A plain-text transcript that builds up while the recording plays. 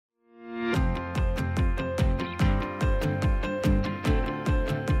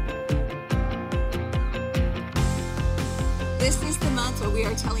we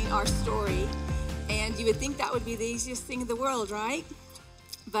are telling our story. And you would think that would be the easiest thing in the world, right?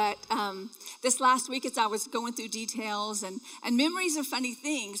 But this last week, as I was going through details, and memories are funny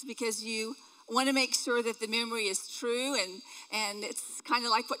things because you want to make sure that the memory is true, and it's kind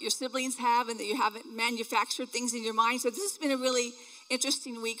of like what your siblings have, and that you haven't manufactured things in your mind. So this has been a really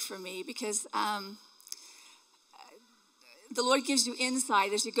interesting week for me because the Lord gives you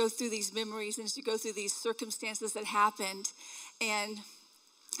insight as you go through these memories and as you go through these circumstances that happened. And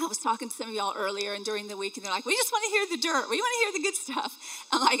I was talking to some of y'all earlier and during the week, and they're like, we just want to hear the dirt. We want to hear the good stuff.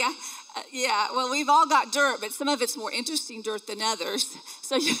 I'm like, yeah, well, we've all got dirt, but some of it's more interesting dirt than others.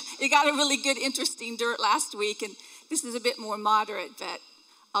 So you got a really good, interesting dirt last week, and this is a bit more moderate, but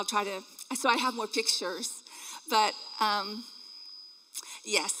I'll try to, so I have more pictures. But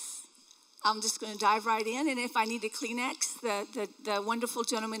yes, I'm just going to dive right in, and if I need a Kleenex, the wonderful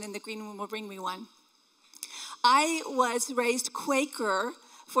gentleman in the green room will bring me one. I was raised Quaker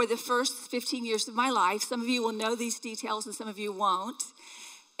for the first 15 years of my life. Some of you will know these details and some of you won't.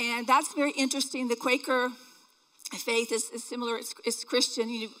 And that's very interesting. The Quaker faith is similar. It's Christian.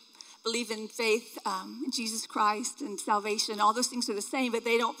 You believe in faith, in Jesus Christ and salvation. All those things are the same, but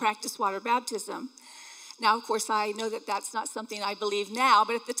they don't practice water baptism. Now, of course, I know that that's not something I believe now,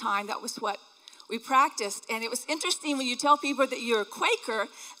 but at the time, that was what we practiced. And it was interesting when you tell people that you're a Quaker,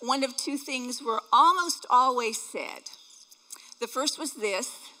 one of two things were almost always said. The first was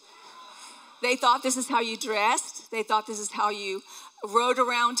this. They thought this is how you dressed. They thought this is how you rode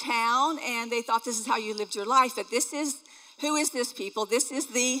around town. And they thought this is how you lived your life. But who is this people? This is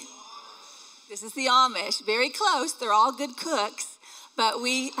the Amish. Very close. They're all good cooks. But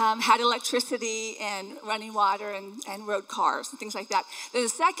we had electricity and running water and rode cars and things like that. Then the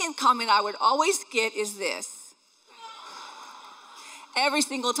second comment I would always get is this. Every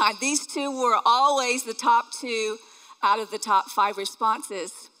single time. These two were always the top two out of the top 5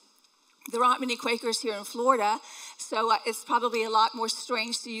 responses. There aren't many Quakers here in Florida, so it's probably a lot more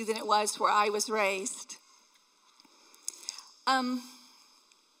strange to you than it was where I was raised.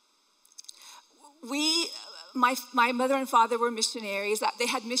 My mother and father were missionaries. They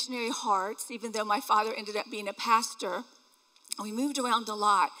had missionary hearts, even though my father ended up being a pastor. We moved around a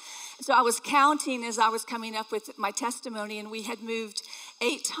lot. So I was counting as I was coming up with my testimony, and we had moved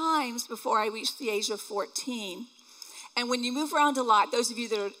 8 times before I reached the age of 14. And when you move around a lot, those of you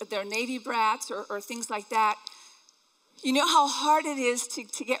that are Navy brats or things like that, you know how hard it is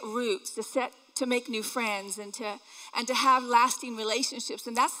to get roots, to make new friends, and to have lasting relationships.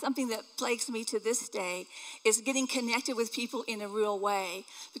 And that's something that plagues me to this day, is getting connected with people in a real way.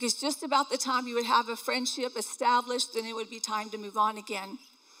 Because just about the time you would have a friendship established, then it would be time to move on again.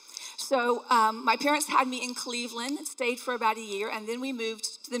 So my parents had me in Cleveland, stayed for about a year, and then we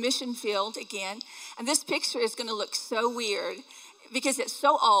moved to the mission field again. And this picture is going to look so weird because it's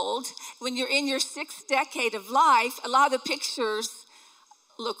so old. When you're in your 6th decade of life, a lot of the pictures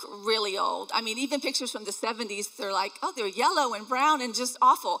look really old. I mean, even pictures from the 70s, they're like, oh, they're yellow and brown and just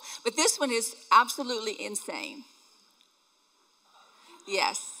awful. But this one is absolutely insane.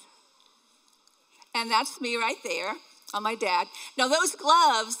 Yes. And that's me right there on my dad. Now, those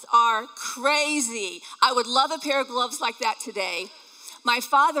gloves are crazy. I would love a pair of gloves like that today. My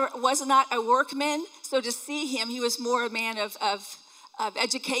father was not a workman, so to see him, he was more a man of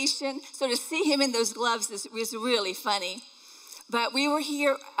education. So to see him in those gloves was really funny. But we were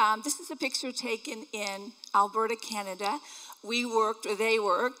here, this is a picture taken in Alberta, Canada. They worked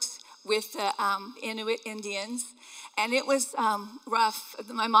with the Inuit Indians. And it was rough.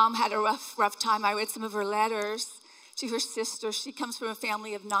 My mom had a rough time. I read some of her letters to her sister. She comes from a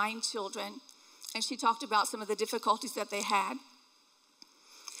family of 9 children. And she talked about some of the difficulties that they had.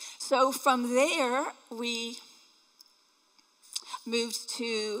 So from there, we moved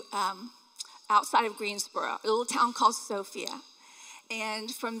to outside of Greensboro, a little town called Sophia.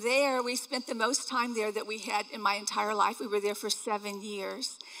 And from there, we spent the most time there that we had in my entire life. We were there for 7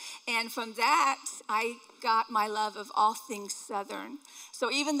 years. And from that, I got my love of all things Southern.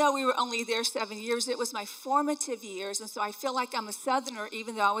 So even though we were only there 7 years, it was my formative years. And so I feel like I'm a Southerner,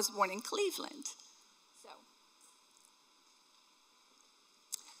 even though I was born in Cleveland. So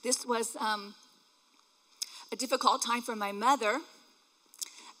this was a difficult time for my mother.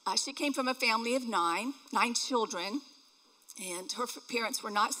 She came from a family of 9 children. And her parents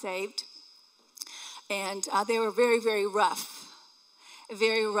were not saved. And they were very, very rough.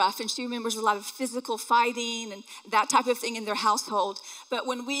 Very rough. And she remembers a lot of physical fighting and that type of thing in their household. But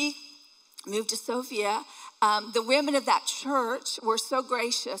when we moved to Sophia, the women of that church were so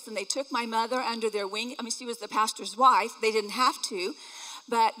gracious. And they took my mother under their wing. I mean, she was the pastor's wife. They didn't have to.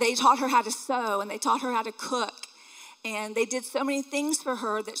 But they taught her how to sew. And they taught her how to cook. And they did so many things for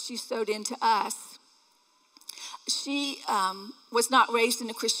her that she sewed into us. She was not raised in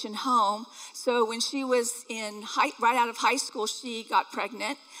a Christian home, so when she was right out of high school, she got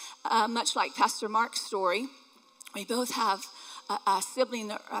pregnant, much like Pastor Mark's story. We both have a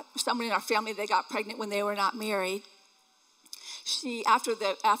sibling, someone in our family that got pregnant when they were not married. She, after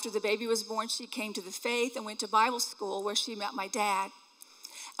the baby was born, she came to the faith and went to Bible school where she met my dad.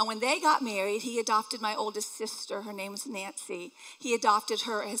 And when they got married, he adopted my oldest sister. Her name was Nancy. He adopted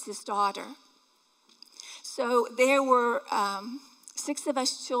her as his daughter. So there were 6 of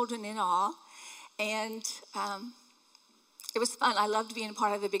us children in all, and it was fun. I loved being a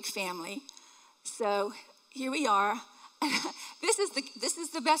part of a big family. So here we are. This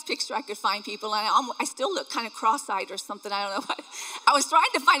is the best picture I could find, people. And I still look kind of cross-eyed or something. I don't know. I was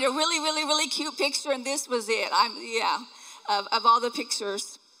trying to find a really, really, really cute picture, and this was it. Of all the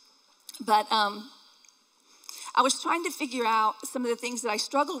pictures. But I was trying to figure out some of the things that I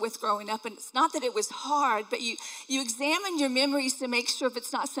struggled with growing up, and it's not that it was hard, but you examine your memories to make sure if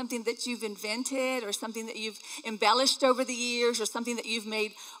it's not something that you've invented or something that you've embellished over the years or something that you've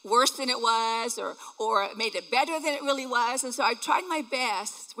made worse than it was or made it better than it really was. And so I tried my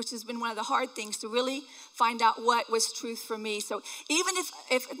best, which has been one of the hard things, to really find out what was truth for me. So even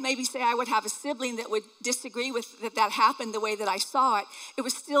if maybe say I would have a sibling that would disagree with that happened the way that I saw it, it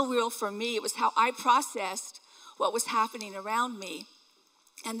was still real for me. It was how I processed what was happening around me.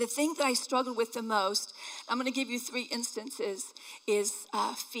 And the thing that I struggled with the most, I'm going to give you 3 instances, is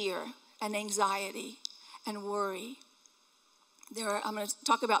fear and anxiety and worry. I'm going to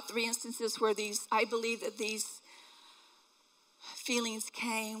talk about 3 instances where I believe that these feelings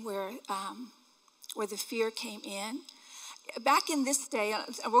came, where the fear came in. Back in this day,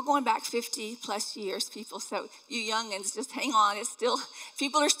 we're going back 50 plus years, people, so you youngins, just hang on.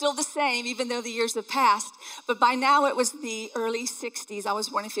 People are still the same, even though the years have passed. But by now, it was the early 60s. I was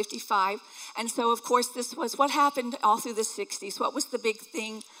born in 55. And so, of course, this was what happened all through the 60s. What was the big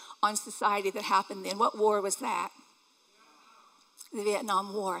thing on society that happened then? What war was that? The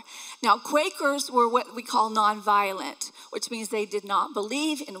Vietnam War. Now, Quakers were what we call nonviolent, which means they did not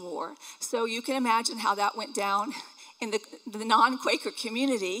believe in war. So you can imagine how that went down in the non-Quaker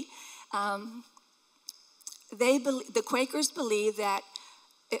community. The Quakers believed that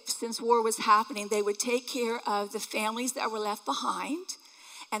since war was happening, they would take care of the families that were left behind,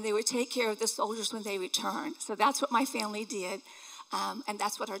 and they would take care of the soldiers when they returned. So that's what my family did, and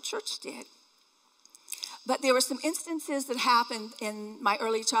that's what our church did. But there were some instances that happened in my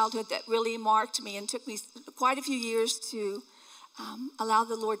early childhood that really marked me and took me quite a few years to allow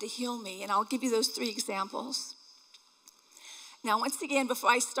the Lord to heal me. And I'll give you those 3 examples. Now, once again, before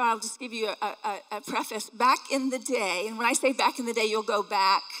I start, I'll just give you a preface. Back in the day, and when I say back in the day, you'll go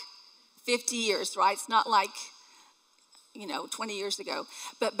back 50 years, right? It's not like, 20 years ago.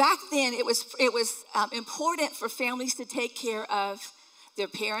 But back then, it was important for families to take care of their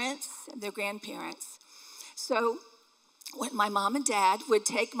parents and their grandparents. So when my mom and dad would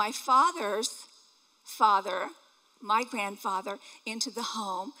take my father's father, my grandfather, into the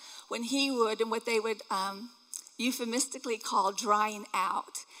home, when he would, and what they would euphemistically call drying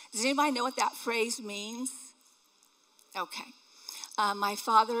out. Does anybody know what that phrase means? Okay. My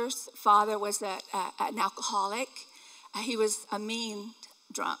father's father was an alcoholic. He was a mean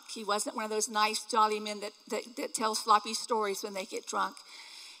drunk. He wasn't one of those nice, jolly men that tell sloppy stories when they get drunk.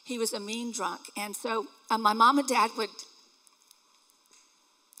 He was a mean drunk. And so my mom and dad would,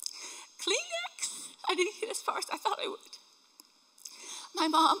 Kleenex. I didn't get as far as I thought I would. My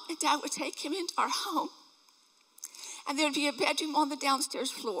mom and dad would take him into our home. And there would be a bedroom on the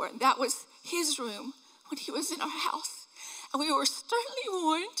downstairs floor. And that was his room when he was in our house. And we were sternly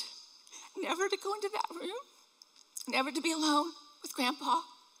warned never to go into that room, never to be alone with Grandpa.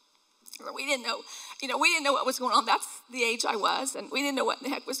 We didn't know, we didn't know what was going on. That's the age I was, and we didn't know what the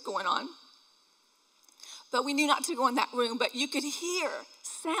heck was going on. But we knew not to go in that room, but you could hear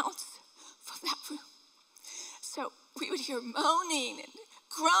sounds from that room. So we would hear moaning and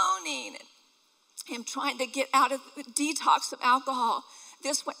groaning and him trying to get out of the detox of alcohol.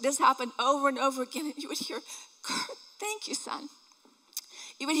 This happened over and over again, and you would hear, thank you, son.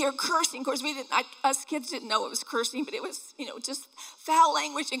 You would hear cursing. Of course, us kids didn't know it was cursing, but it was, just foul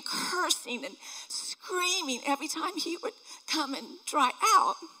language and cursing and screaming every time he would come and dry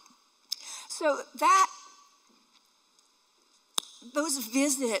out. So those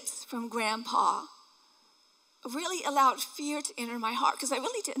visits from Grandpa really allowed fear to enter my heart because I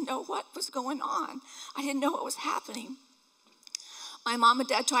really didn't know what was going on. I didn't know what was happening. My mom and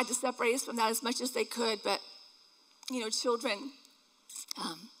dad tried to separate us from that as much as they could, but, children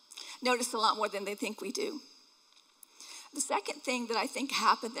notice a lot more than they think we do. The second thing that I think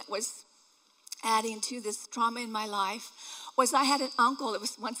happened that was adding to this trauma in my life was I had an uncle. It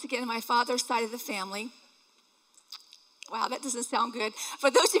was once again my father's side of the family. Wow, that doesn't sound good. For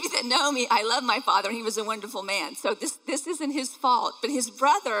those of you that know me, I love my father, and he was a wonderful man. So this isn't his fault. But his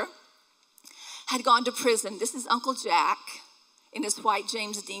brother had gone to prison. This is Uncle Jack in his white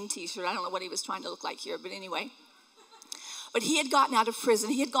James Dean t-shirt. I don't know what he was trying to look like here, but anyway. But he had gotten out of prison.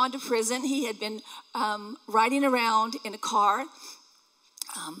 He had gone to prison. He had been riding around in a car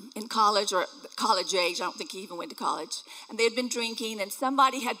in college, or college age. I don't think he even went to college. And they had been drinking, and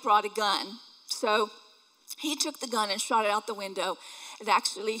somebody had brought a gun. So he took the gun and shot it out the window. It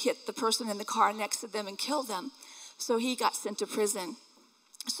actually hit the person in the car next to them and killed them. So he got sent to prison.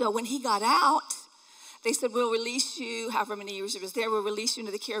 So when he got out, they said, we'll release you, however many years it was there, we'll release you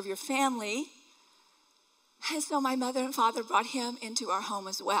into the care of your family. And so my mother and father brought him into our home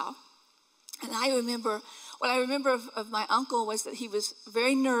as well. And I remember, what I remember of my uncle was that he was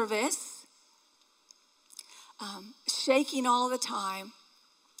very nervous, shaking all the time,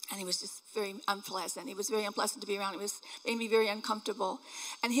 and he was just very unpleasant. He was very unpleasant to be around. It made me very uncomfortable.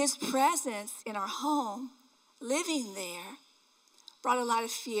 And his presence in our home, living there, brought a lot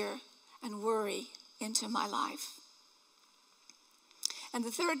of fear and worry into my life. And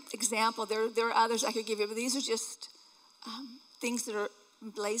the third example, there are others I could give you, but these are just things that are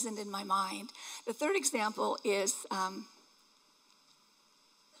emblazoned in my mind. The third example is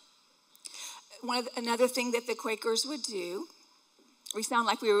another thing that the Quakers would do. We sound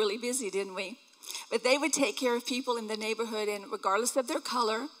like we were really busy, didn't we? But they would take care of people in the neighborhood, and regardless of their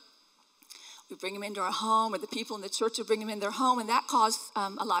color, we bring them into our home, or the people in the church would bring them in their home, and that caused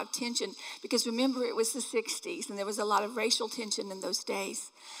a lot of tension, because remember, it was the 60s, and there was a lot of racial tension in those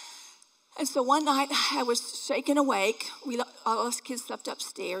days. And so one night, I was shaken awake. All of us kids slept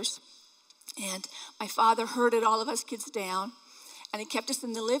upstairs, and my father herded all of us kids down, and he kept us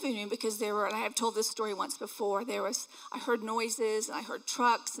in the living room because there were, and I have told this story once before, I heard noises, and I heard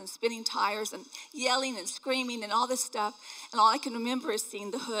trucks and spinning tires and yelling and screaming and all this stuff. And all I can remember is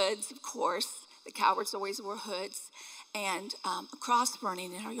seeing the hoods, of course. The cowards always wore hoods, and a cross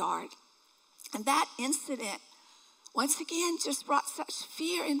burning in our yard. And that incident, once again, just brought such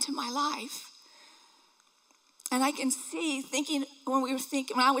fear into my life. And I can see, when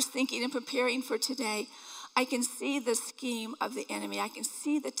I was thinking and preparing for today, I can see the scheme of the enemy. I can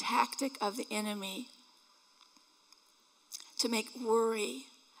see the tactic of the enemy to make worry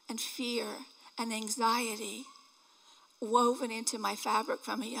and fear and anxiety woven into my fabric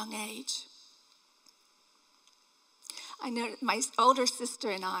from a young age. I know my older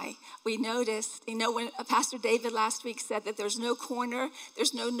sister and I, we noticed, when Pastor David last week said that there's no corner,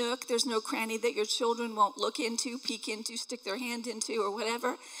 there's no nook, there's no cranny that your children won't look into, peek into, stick their hand into, or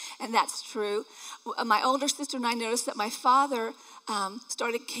whatever. And that's true. My older sister and I noticed that my father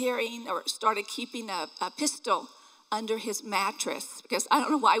started keeping a pistol under his mattress, because I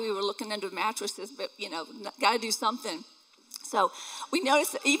don't know why we were looking under mattresses, but, got to do something. So we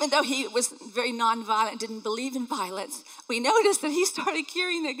noticed that even though he was very nonviolent, didn't believe in violence, we noticed that he started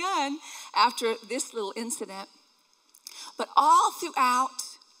carrying a gun after this little incident. But all throughout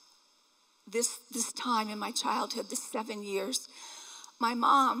this time in my childhood, this 7 years, my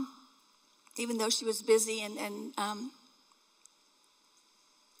mom, even though she was busy and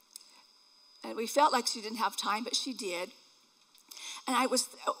we felt like she didn't have time, but she did. And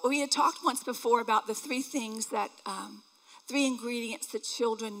we had talked once before about the three ingredients that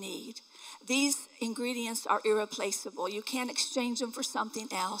children need. These ingredients are irreplaceable. You can't exchange them for something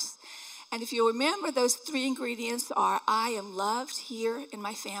else. And if you remember, those three ingredients are: I am loved here in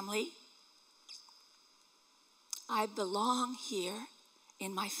my family. I belong here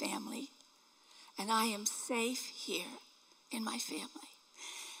in my family. And I am safe here in my family.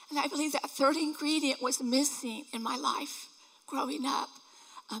 And I believe that third ingredient was missing in my life growing up.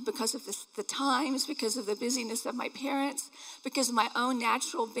 Because of the times, because of the busyness of my parents, because of my own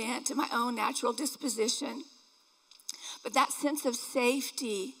natural bent and my own natural disposition. But that sense of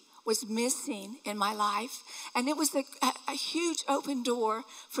safety was missing in my life. And it was a huge open door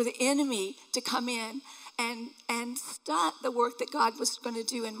for the enemy to come in and stunt the work that God was going to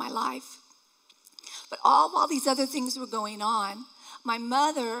do in my life. But while these other things were going on, my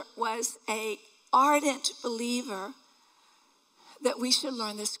mother was an ardent believer that we should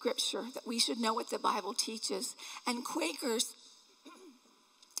learn the scripture, that we should know what the Bible teaches. And Quakers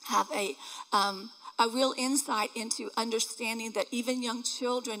have a real insight into understanding that even young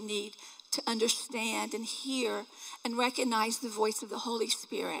children need to understand and hear and recognize the voice of the Holy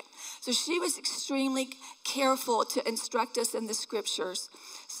Spirit. So she was extremely careful to instruct us in the scriptures.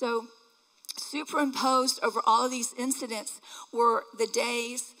 So superimposed over all of these incidents were the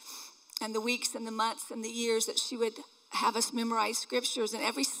days and the weeks and the months and the years that she would have us memorize scriptures. And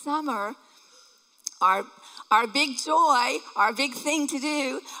every summer, our big joy, our big thing to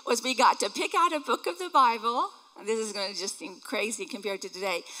do was we got to pick out a book of the Bible. This is going to just seem crazy compared to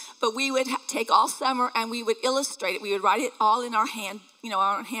today. But we would take all summer and we would illustrate it. We would write it all in our hand,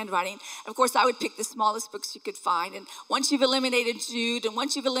 our handwriting. Of course, I would pick the smallest books you could find. And once you've eliminated Jude and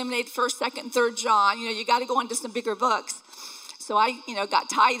once you've eliminated 1st, 2nd, and 3rd John, you got to go on to some bigger books. So I, got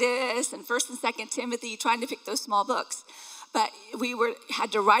Titus and 1st and 2nd Timothy, trying to pick those small books. But we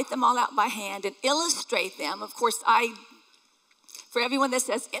had to write them all out by hand and illustrate them. Of course, for everyone that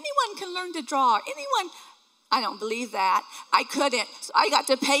says, anyone can learn to draw, I don't believe that. I couldn't. So I got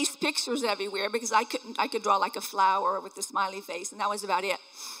to paste pictures everywhere because I could draw like a flower with a smiley face, and that was about it.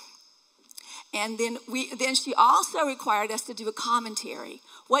 And then she also required us to do a commentary.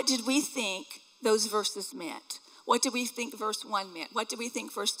 What did we think those verses meant? What did we think verse 1 meant? What did we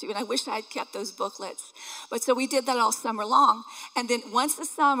think verse 2? And I wish I had kept those booklets. But so we did that all summer long. And then once a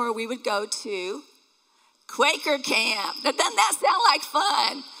summer, we would go to Quaker camp. Now, doesn't that sound like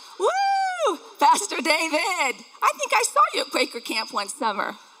fun? Woo! Pastor David, I think I saw you at Quaker camp one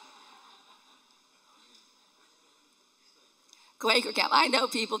summer. Quaker camp. I know,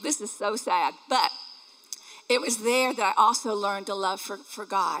 people, this is so sad. But it was there that I also learned a love for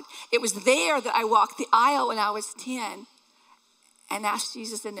God. It was there that I walked the aisle when I was 10 and asked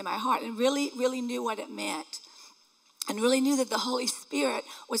Jesus into my heart and really, really knew what it meant and really knew that the Holy Spirit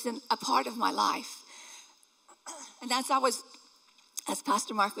was a part of my life. And as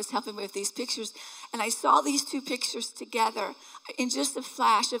Pastor Mark was helping me with these pictures, and I saw these two pictures together, in just a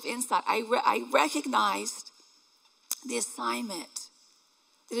flash of insight, I recognized the assignment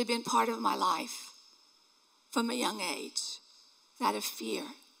that had been part of my life from a young age, that of fear.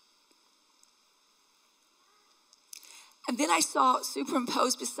 And then I saw,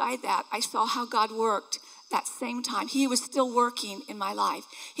 superimposed beside that, I saw how God worked that same time. He was still working in my life.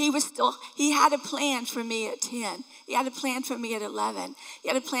 He had a plan for me at 10. He had a plan for me at 11. He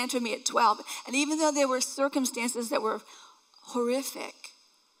had a plan for me at 12. And even though there were circumstances that were horrific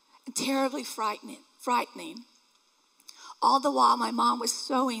and terribly frightening, all the while my mom was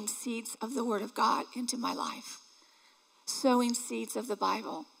sowing seeds of the Word of God into my life, sowing seeds of the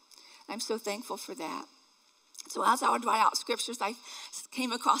Bible. I'm so thankful for that. So as I would write out scriptures, I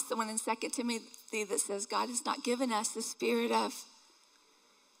came across the one in 2 Timothy that says, God has not given us the spirit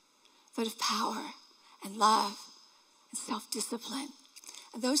but of power and love and self-discipline.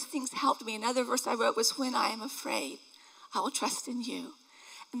 And those things helped me. Another verse I wrote was, when I am afraid, I will trust in you.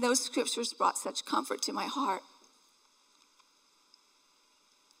 And those scriptures brought such comfort to my heart.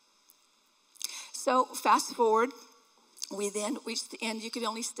 So fast forward, we then reached the end. You could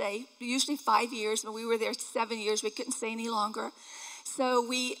only stay usually 5 years, but we were there 7 years. We couldn't stay any longer. So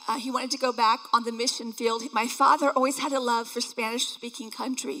he wanted to go back on the mission field. My father always had a love for Spanish-speaking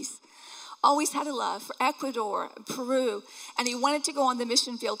countries, always had a love for Ecuador, Peru, and he wanted to go on the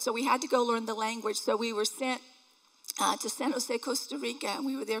mission field. So we had to go learn the language. So we were sent to San Jose, Costa Rica, and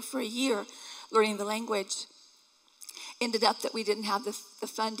we were there for a year learning the language. Ended up that we didn't have the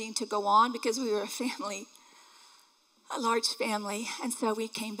funding to go on because we were a large family, and so we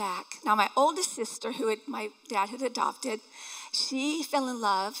came back. Now, my oldest sister, who my dad had adopted, she fell in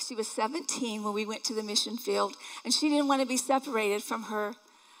love. She was 17 when we went to the mission field, and she didn't want to be separated from her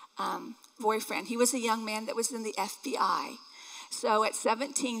boyfriend. He was a young man that was in the FBI. So at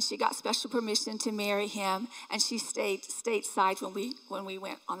 17, she got special permission to marry him, and she stayed stateside when we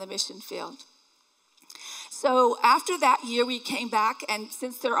went on the mission field. So after that year, we came back, and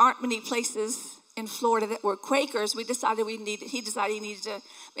since there aren't many places in Florida that were Quakers, he decided he needed to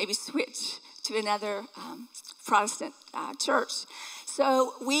maybe switch to another Protestant church.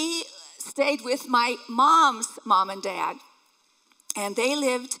 So we stayed with my mom's mom and dad, and they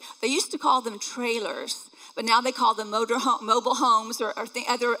used to call them trailers, but now they call them mobile homes or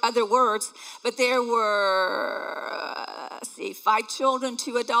other words. But there were, 5 children,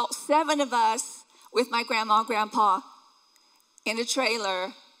 2 adults, 7 of us, with my grandma and grandpa in a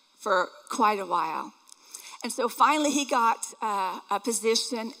trailer for quite a while. And so finally he got a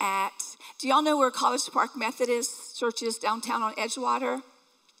position do y'all know where College Park Methodist Church is downtown on Edgewater?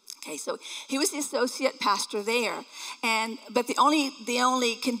 Okay, so he was the associate pastor there. But the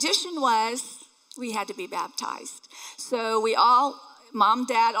only condition was we had to be baptized. So we all, mom,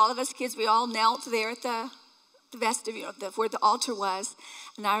 dad, all of us kids, we all knelt there at the vestibule, where the altar was.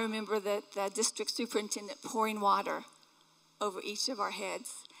 And I remember the district superintendent pouring water over each of our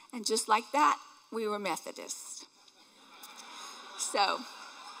heads. And just like that, we were Methodists. So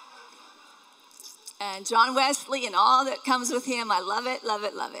and John Wesley and all that comes with him. I love it, love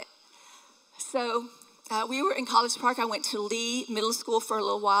it, love it. So we were in College Park. I went to Lee Middle School for a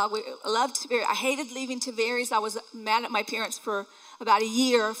little while. I loved Tavares. I hated leaving Tavares. I was mad at my parents for about a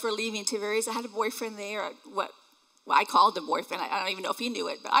year for leaving Tavares. I had a boyfriend there, what I called a boyfriend. I don't even know if he knew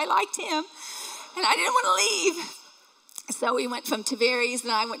it, but I liked him, and I didn't want to leave. So we went from Tavares,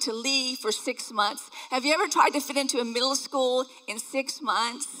 and I went to Lee for 6 months. Have you ever tried to fit into a middle school in 6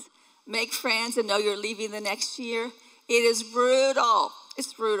 months, make friends, and know you're leaving the next year? It is brutal.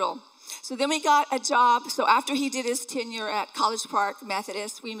 It's brutal. So then we got a job. So after he did his tenure at College Park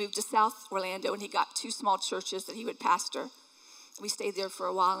Methodist, we moved to South Orlando, and he got 2 small churches that he would pastor. We stayed there for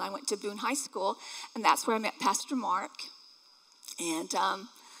a while, and I went to Boone High School, and that's where I met Pastor Mark. And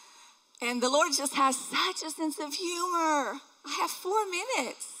the Lord just has such a sense of humor. I have 4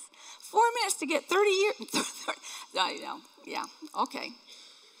 minutes. 4 minutes to get 30 years. Yeah, okay.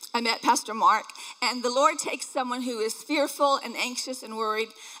 I met Pastor Mark, and the Lord takes someone who is fearful and anxious and worried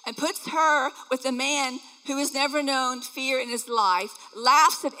and puts her with a man who has never known fear in his life,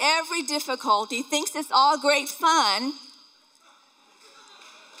 laughs at every difficulty, thinks it's all great fun.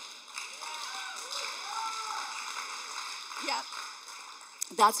 Yeah,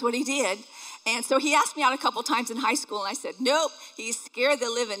 that's what he did. And so he asked me out a couple times in high school, and I said, nope, he scared the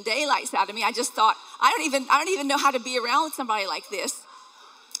living daylights out of me. I just thought, I don't even know how to be around somebody like this.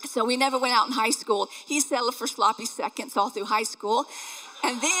 So we never went out in high school. He settled for sloppy seconds all through high school.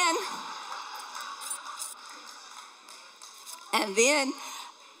 And then,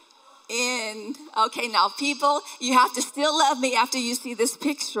 okay, now people, you have to still love me after you see this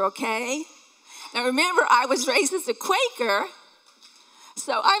picture, okay? Now remember, I was raised as a Quaker,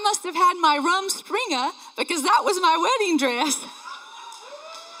 so I must have had my rumspringa because that was my wedding dress.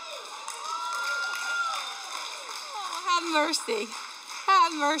 Oh, have mercy.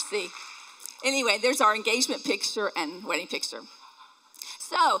 Have mercy. Anyway, there's our engagement picture and wedding picture.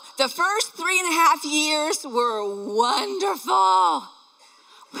 So the first 3.5 years were wonderful.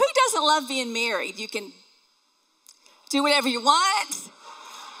 Who doesn't love being married? You can do whatever you want,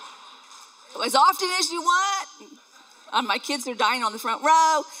 as often as you want. My kids are dying on the front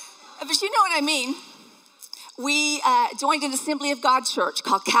row, but you know what I mean. We joined an Assembly of God church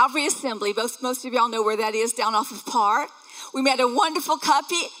called Calvary Assembly. Most of y'all know where that is, down off of Park. We met a wonderful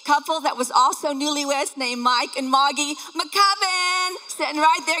couple that was also newlyweds named Mike and Moggy McCubbin, sitting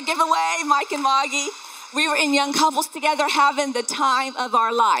right there, give away, Mike and Moggy. We were in young couples together having the time of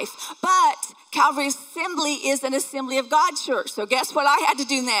our life. But Calvary Assembly is an Assembly of God church, so guess what I had to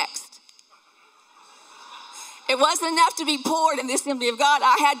do next? It wasn't enough to be poured in the Assembly of God.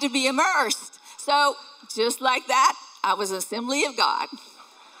 I had to be immersed. So just like that, I was Assembly of God.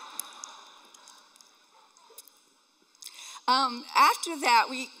 After that,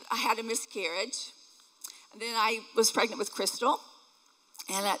 I had a miscarriage. And then I was pregnant with Crystal.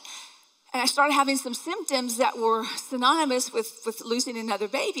 And I started having some symptoms that were synonymous with losing another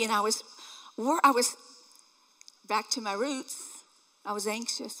baby. And I was back to my roots. I was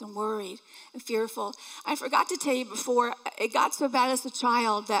anxious and worried and fearful. I forgot to tell you before, it got so bad as a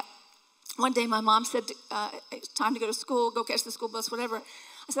child that one day my mom said, it's time to go to school, go catch the school bus, whatever.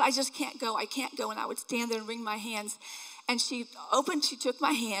 I said, I just can't go, I can't go. And I would stand there and wring my hands. And she took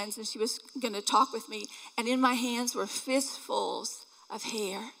my hands, and she was going to talk with me. And in my hands were fistfuls of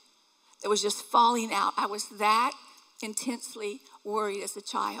hair that was just falling out. I was that intensely worried as a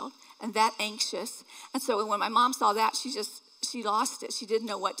child and that anxious. And so when my mom saw that, she lost it. She didn't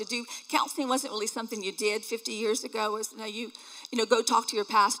know what to do. Counseling wasn't really something you did 50 years ago. It was, you go talk to your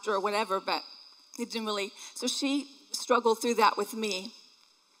pastor or whatever, but it didn't really. So she struggled through that with me.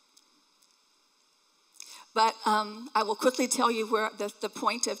 But I will quickly tell you where the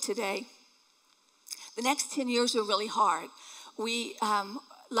point of today. The next 10 years were really hard. We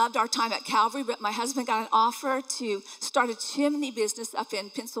loved our time at Calvary, but my husband got an offer to start a chimney business up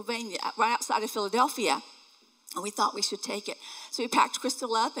in Pennsylvania, right outside of Philadelphia. And we thought we should take it. So we packed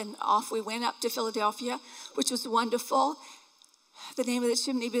Crystal up, and off we went up to Philadelphia, which was wonderful. The name of the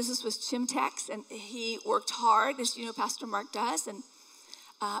chimney business was Chimtex, and he worked hard, as you know Pastor Mark does.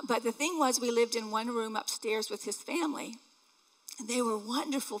 But the thing was, we lived in one room upstairs with his family. And they were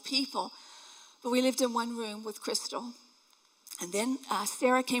wonderful people. But we lived in one room with Crystal. And then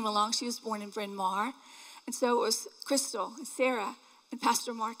Sarah came along. She was born in Bryn Mawr. And so it was Crystal and Sarah and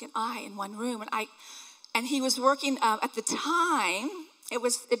Pastor Mark and I in one room. And he was working at the time.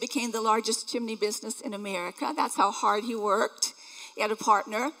 It became the largest chimney business in America. That's how hard he worked. He had a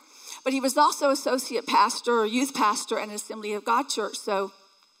partner. But he was also associate pastor or youth pastor at an Assembly of God church. So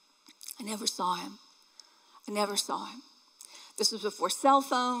I never saw him. This was before cell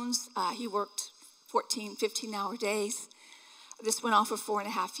phones. He worked 14, 15-hour days. This went on for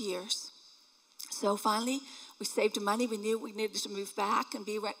 4.5 years. So finally, we saved money. We knew we needed to move back and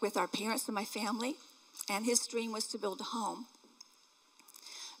be with our parents and my family. And his dream was to build a home.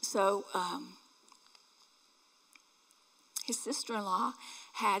 So his sister-in-law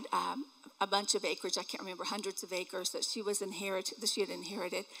had a bunch of acreage. I can't remember, hundreds of acres that she had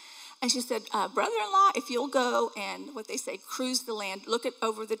inherited. And she said, brother-in-law, if you'll go and what they say, cruise the land, look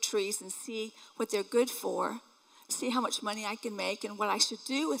over the trees and see what they're good for, see how much money I can make and what I should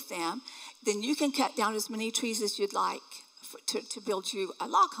do with them, then you can cut down as many trees as you'd like to build you a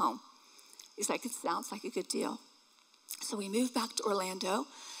log home. He's like, it sounds like a good deal. So we moved back to Orlando,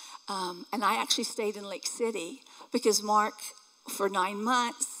 and I actually stayed in Lake City because Mark, for 9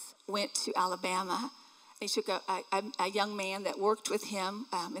 months, went to Alabama. He took a young man that worked with him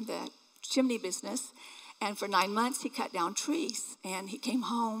in the chimney business, and for 9 months he cut down trees, and he came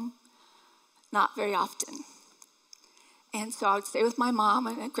home not very often. And so I would stay with my mom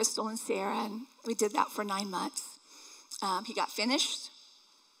and Crystal and Sarah, and we did that for 9 months. He got finished,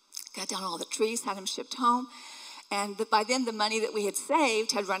 cut down all the trees, had him shipped home, and by then the money that we had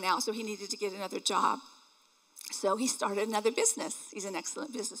saved had run out, so he needed to get another job. So he started another business. He's an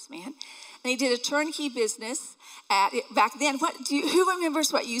excellent businessman. And he did a turnkey business back then. Who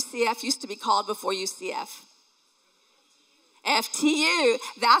remembers what UCF used to be called before UCF? FTU.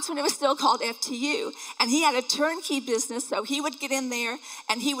 That's when it was still called FTU. And he had a turnkey business, so he would get in there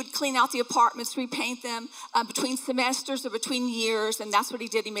and he would clean out the apartments, repaint them between semesters or between years, and that's what he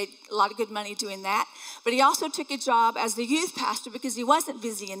did. He made a lot of good money doing that. But he also took a job as the youth pastor because he wasn't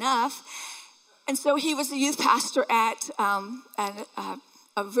busy enough. And so he was the youth pastor at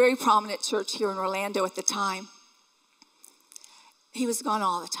a very prominent church here in Orlando at the time. He was gone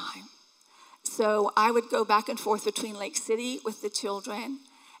all the time. So I would go back and forth between Lake City with the children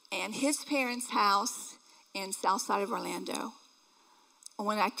and his parents' house in south side of Orlando.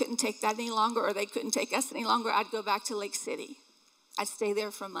 When I couldn't take that any longer or they couldn't take us any longer, I'd go back to Lake City. I'd stay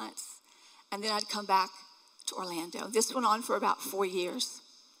there for months. And then I'd come back to Orlando. This went on for about 4 years.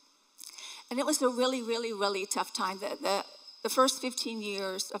 And it was a really, really, really tough time. The first 15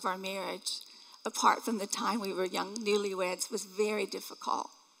 years of our marriage, apart from the time we were young newlyweds, was very difficult.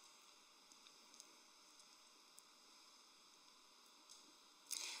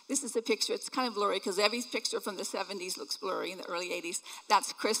 This is a picture. It's kind of blurry because every picture from the 70s looks blurry in the early 80s.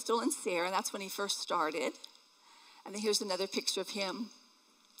 That's Crystal and Sarah. That's when he first started. And then here's another picture of him.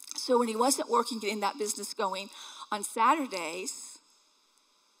 So when he wasn't working, getting that business going, on Saturdays,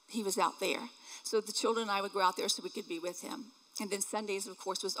 he was out there. So the children and I would go out there so we could be with him. And then Sundays, of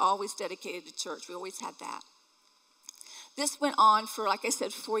course, was always dedicated to church. We always had that. This went on for, like I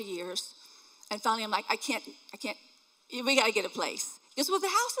said, 4 years. And finally, I'm like, I can't, we got to get a place. He goes, well, the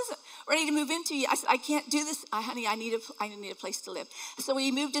house isn't ready to move into. I said, I can't do this. Honey, I need a place to live. So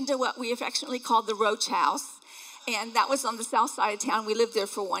we moved into what we affectionately called the Roach House. And that was on the south side of town. We lived there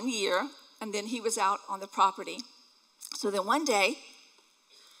for 1 year. And then he was out on the property. So then one day,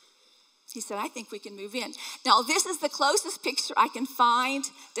 he said, I think we can move in. Now, this is the closest picture I can find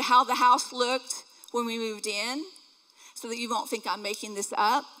to how the house looked when we moved in, so that you won't think I'm making this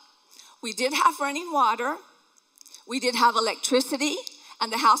up. We did have running water. We did have electricity,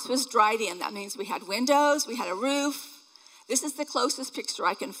 and the house was dried in. That means we had windows, we had a roof. This is the closest picture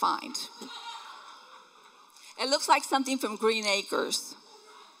I can find. It looks like something from Green Acres.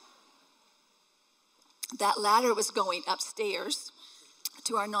 That ladder was going upstairs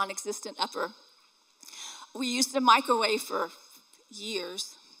to our non-existent upper. We used a microwave for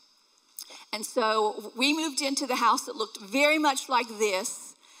years. And so we moved into the house that looked very much like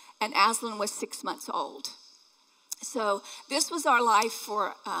this, and Aslan was 6 months old. So this was our life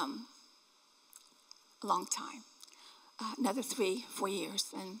for a long time, another 3-4 years,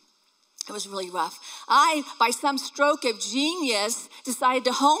 and it was really rough. I, by some stroke of genius, decided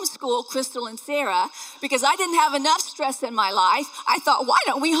to homeschool Crystal and Sarah because I didn't have enough stress in my life. I thought, why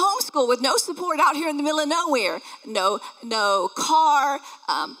don't we homeschool with no support out here in the middle of nowhere? No car.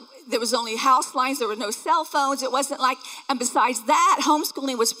 There was only house lines. There were no cell phones. It wasn't like, and besides that,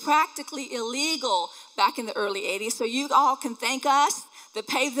 homeschooling was practically illegal back in the early 80s. So you all can thank us that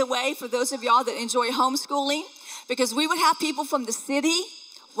paved the way for those of y'all that enjoy homeschooling, because we would have people from the city,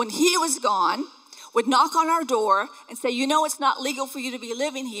 when he was gone, would knock on our door and say, you know, it's not legal for you to be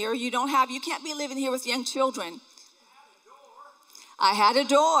living here. You can't be living here with young children. I had a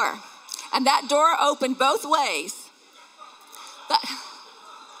door, and that door opened both ways.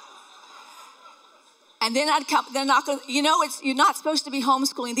 And then I'd come, they're not going to, you're not supposed to be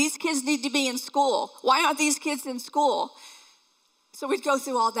homeschooling. These kids need to be in school. Why aren't these kids in school? So we'd go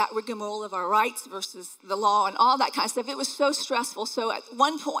through all that rigmarole of our rights versus the law and all that kind of stuff. It was so stressful. So at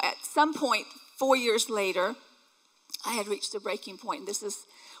some point, 4 years later, I had reached a breaking point. And this is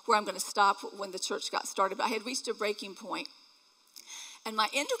where I'm going to stop when the church got started. But I had reached a breaking point. And my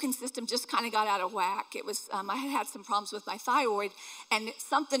endocrine system just kind of got out of whack. It was, I had some problems with my thyroid, and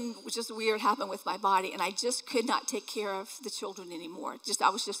something just weird happened with my body, and I just could not take care of the children anymore. I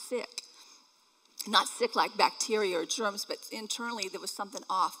was just sick. Not sick like bacteria or germs, but internally there was something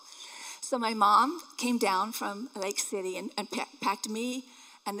off. So my mom came down from Lake City and packed me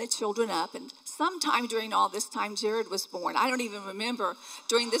and the children up. And sometime during all this time, Jared was born. I don't even remember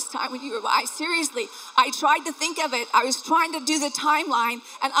during this time when you were. I tried to think of it. I was trying to do the timeline,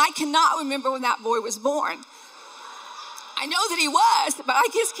 and I cannot remember when that boy was born. I know that he was, but I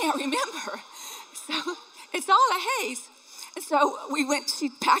just can't remember. So it's all a haze. And so she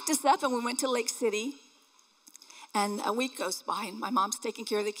packed us up and we went to Lake City. And a week goes by and my mom's taking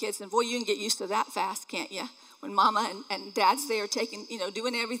care of the kids. And boy, you can get used to that fast, can't you? When mama and dad's there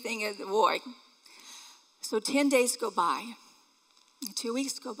doing everything as a boy. So 10 days go by, and 2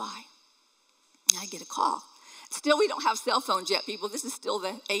 weeks go by, and I get a call. Still, we don't have cell phones yet, people. This is still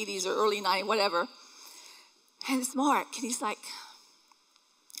the 80s or early 90s, whatever. And it's Mark, and he's like,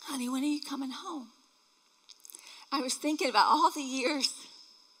 honey, when are you coming home? I was thinking about all the years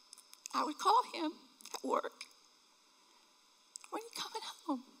I would call him at work. When are you coming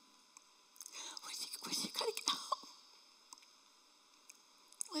home? When you gotta get home?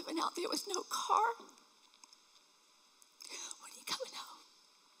 Living out there with no car. When are you coming home?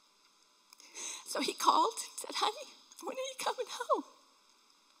 So he called and said, honey, when are you coming home?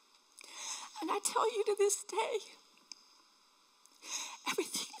 And I tell you to this day,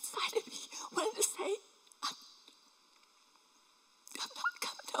 everything inside of me wanted to say, I'm not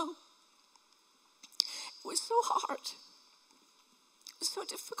coming home. It was so hard. It was so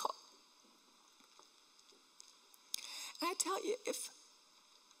difficult. And I tell you, if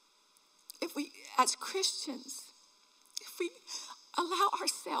we, as Christians, if we allow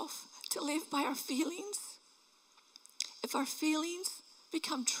ourselves to live by our feelings, if our feelings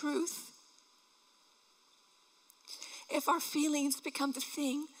become truth, if our feelings become the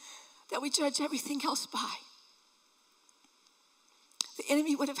thing that we judge everything else by, the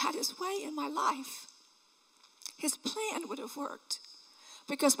enemy would have had his way in my life. His plan would have worked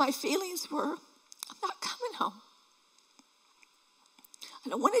because my feelings were, I'm not coming home. I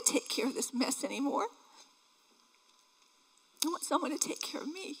don't want to take care of this mess anymore. I want someone to take care of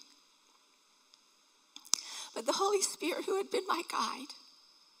me. But the Holy Spirit, who had been my guide,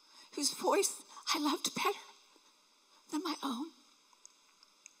 whose voice I loved better than my own,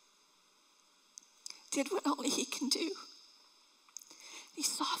 did what only he can do. He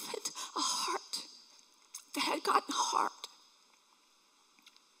softened a heart that had gotten hard.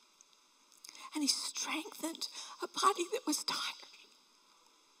 And he strengthened a body that was tired.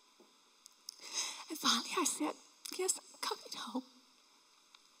 And finally I said, yes, I'm coming home.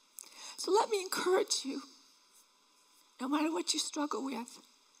 So let me encourage you, no matter what you struggle with,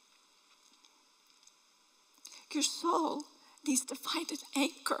 your soul needs to find an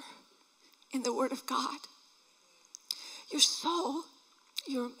anchor in the Word of God. Your soul,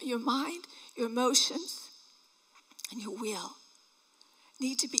 your mind, your emotions, and your will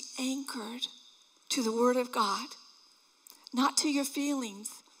need to be anchored to the Word of God, not to your feelings.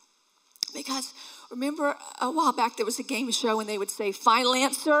 Because remember a while back there was a game show and they would say, final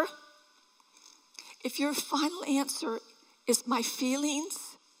answer. If your final answer is my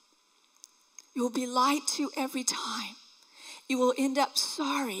feelings, you will be lied to every time. You will end up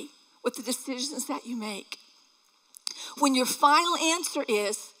sorry with the decisions that you make. When your final answer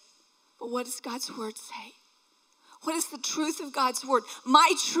is, well, what does God's word say? What is the truth of God's word?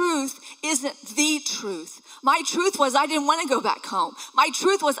 My truth isn't the truth. My truth was I didn't want to go back home. My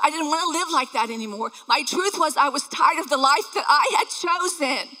truth was I didn't want to live like that anymore. My truth was I was tired of the life that I had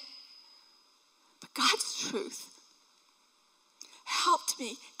chosen. But God's truth helped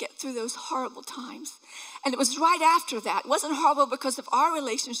me get through those horrible times. And it was right after that. It wasn't horrible because of our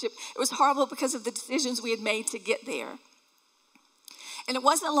relationship. It was horrible because of the decisions we had made to get there. And it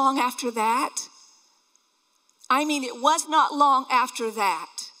wasn't long after that. It was not long after that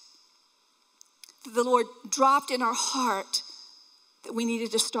the Lord dropped in our heart that we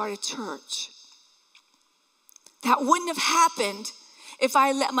needed to start a church. That wouldn't have happened if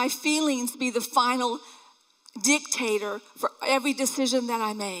I let my feelings be the final dictator for every decision that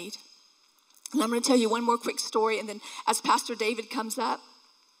I made. And I'm going to tell you one more quick story, and then as Pastor David comes up,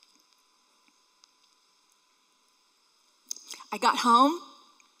 I got home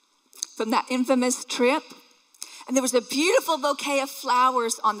from that infamous trip. And there was a beautiful bouquet of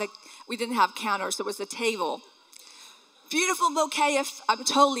flowers we didn't have counters, so it was a table. Beautiful bouquet I'm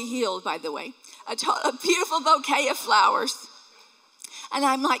totally healed, by the way. A beautiful bouquet of flowers. And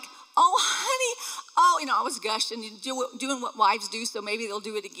I'm like, oh, honey, I was gushing, doing what wives do, so maybe they'll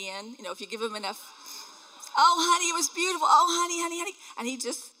do it again, if you give them enough. Oh, honey, it was beautiful. Oh, honey. And he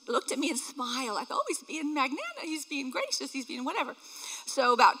just looked at me and smiled. I thought, he's being magnanimous. He's being gracious. He's being whatever.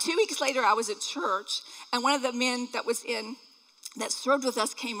 So about 2 weeks later, I was at church, and one of the men that served with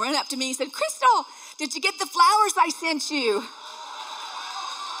us came running up to me and said, Crystal, did you get the flowers I sent you?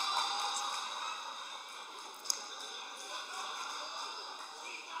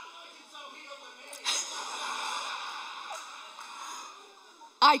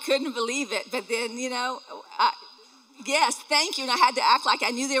 I couldn't believe it, but then, yes, thank you. And I had to act like I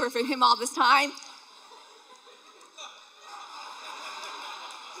knew they were from him all this time.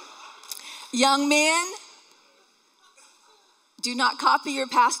 Young men, do not copy your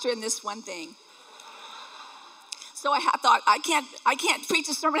pastor in this one thing. So I thought, I can't preach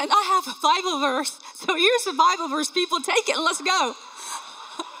a sermon and I have a Bible verse. So here's a Bible verse. People, take it and let's go.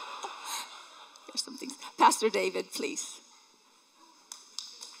 Here's some things. Pastor David, please.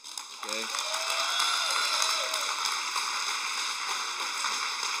 Okay.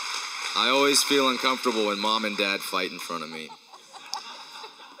 I always feel uncomfortable when mom and dad fight in front of me.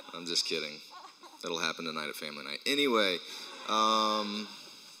 I'm just kidding. That'll happen tonight at family night. Anyway,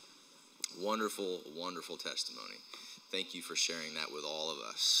 wonderful, wonderful testimony. Thank you for sharing that with all of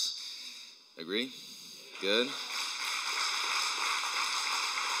us. Agree? Good?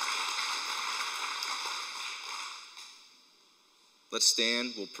 Let's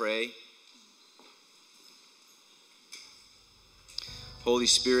stand. We'll pray. Holy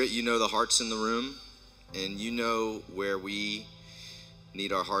Spirit, you know the hearts in the room, and you know where we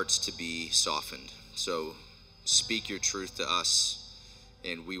need our hearts to be softened. So speak your truth to us,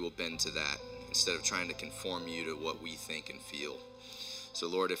 and we will bend to that instead of trying to conform you to what we think and feel. So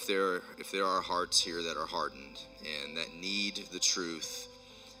Lord, if there are hearts here that are hardened and that need the truth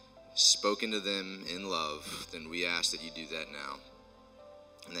spoken to them in love, then we ask that you do that now,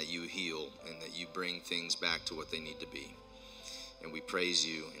 and that you heal and that you bring things back to what they need to be. And we praise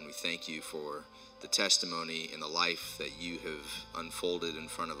you and we thank you for the testimony and the life that you have unfolded in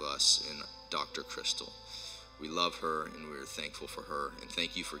front of us in Dr. Crystal. We love her and we're thankful for her, and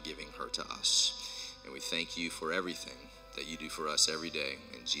thank you for giving her to us. And we thank you for everything that you do for us every day.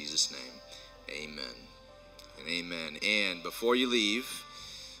 In Jesus' name, amen and amen. And before you leave,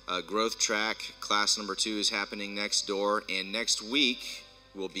 Growth Track class number 2 is happening next door, and next week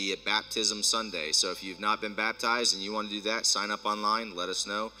will be at Baptism Sunday. So if you've not been baptized and you want to do that, sign up online, let us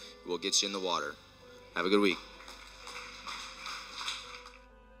know. We'll get you in the water. Have a good week.